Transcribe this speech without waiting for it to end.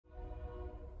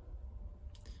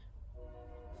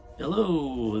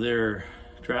Hello there,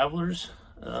 travelers.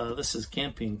 This is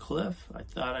Camping Cliff. I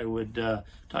thought I would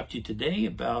talk to you today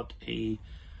about a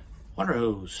water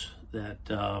hose that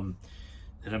I'm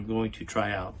going to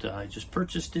try out. I just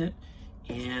purchased it,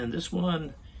 and this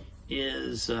one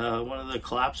is one of the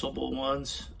collapsible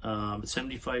ones. It's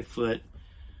 75 foot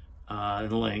in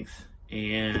length,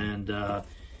 and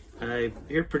I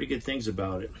hear pretty good things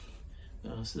about it.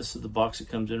 So this is the box it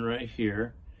comes in right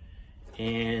here.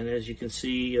 And as you can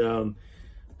see, it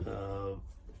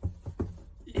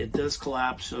does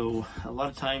collapse, so a lot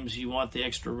of times you want the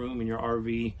extra room in your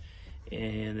RV,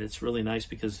 and it's really nice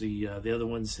because the other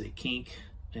ones, they kink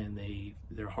and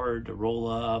they're hard to roll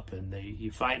up, and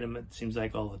you find them, it seems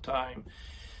like, all the time.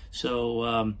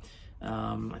 So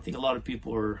I think a lot of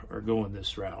people are going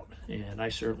this route, and I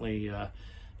certainly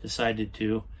decided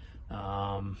to,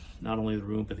 not only the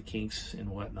room but the kinks and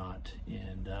whatnot.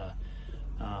 And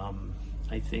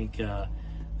I think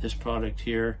this product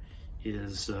here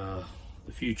is the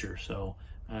future. So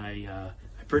I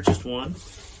purchased one,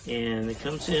 and it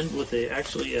comes in with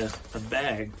actually a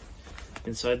bag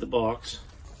inside the box,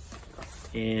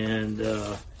 and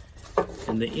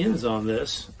the ends on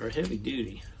this are heavy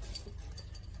duty.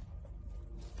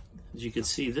 As you can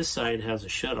see, this side has a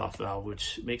shutoff valve,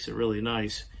 which makes it really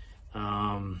nice.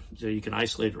 So you can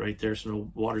isolate it right there, so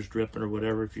no water's dripping or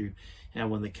whatever. If you have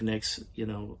one that connects,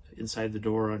 inside the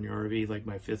door on your RV, like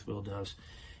my fifth wheel does.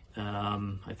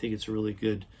 I think it's a really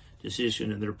good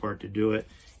decision in their part to do it.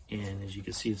 And as you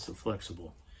can see, it's so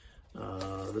flexible.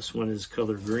 This one is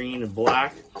colored green and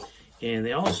black. And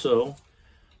they also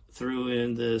threw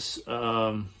in this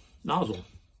nozzle.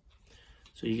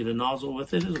 So you get a nozzle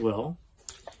with it as well.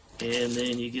 And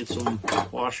then you get some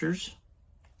washers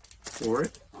for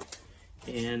it.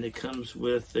 And it comes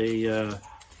with a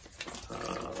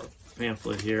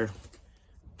pamphlet here.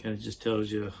 Kind of just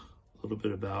tells you a little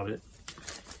bit about it.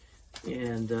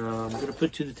 And I'm going to put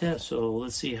it to the test, so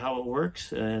let's see how it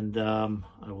works, and I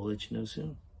will let you know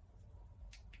soon.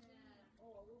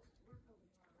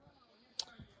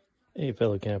 Hey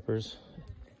fellow campers,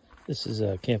 this is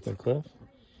Camping Cliff.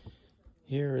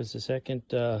 Here is the second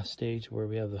stage where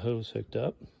we have the hose hooked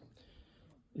up.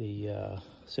 The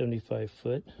 75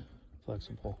 foot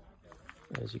flexible.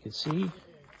 As you can see,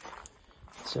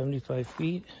 75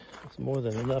 feet. It's more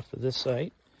than enough for this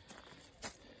site.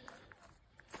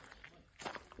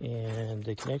 And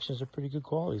the connections are pretty good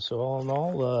quality. So all in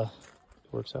all, it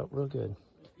works out real good.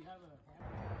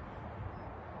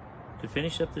 To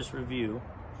finish up this review,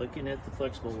 looking at the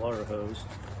flexible water hose,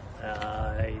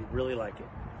 I really like it.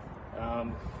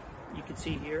 You can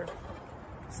see here,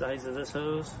 the size of this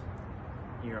hose,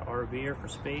 your RVer for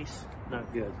space,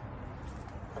 not good.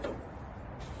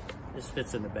 This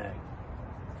fits in the bag.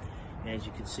 And as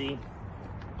you can see,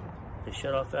 the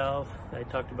shutoff valve I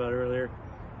talked about earlier,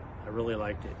 I really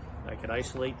liked it. I could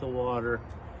isolate the water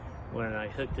when I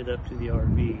hooked it up to the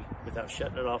RV without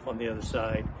shutting it off on the other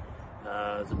side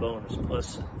as a bonus.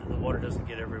 Plus, the water doesn't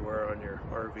get everywhere on your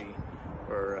RV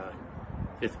or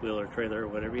fifth wheel or trailer or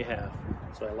whatever you have.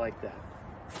 So I like that.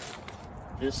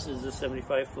 This is a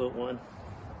 75 foot one.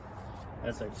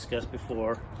 As I discussed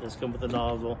before, it does come with a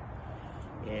nozzle,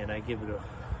 and I give it a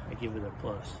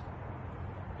plus.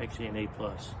 Actually an A+.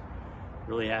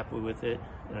 Really happy with it,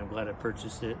 and I'm glad I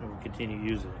purchased it and will continue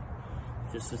using it.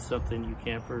 If this is something you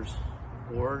campers,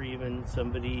 or even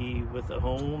somebody with a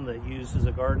home that uses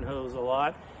a garden hose a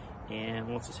lot and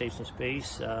wants to save some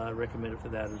space, I recommend it for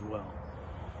that as well.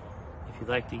 If you'd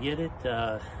like to get it,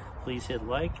 please hit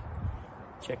like,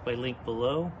 check my link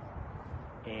below,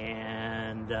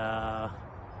 and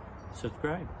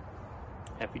subscribe.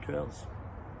 Happy trails.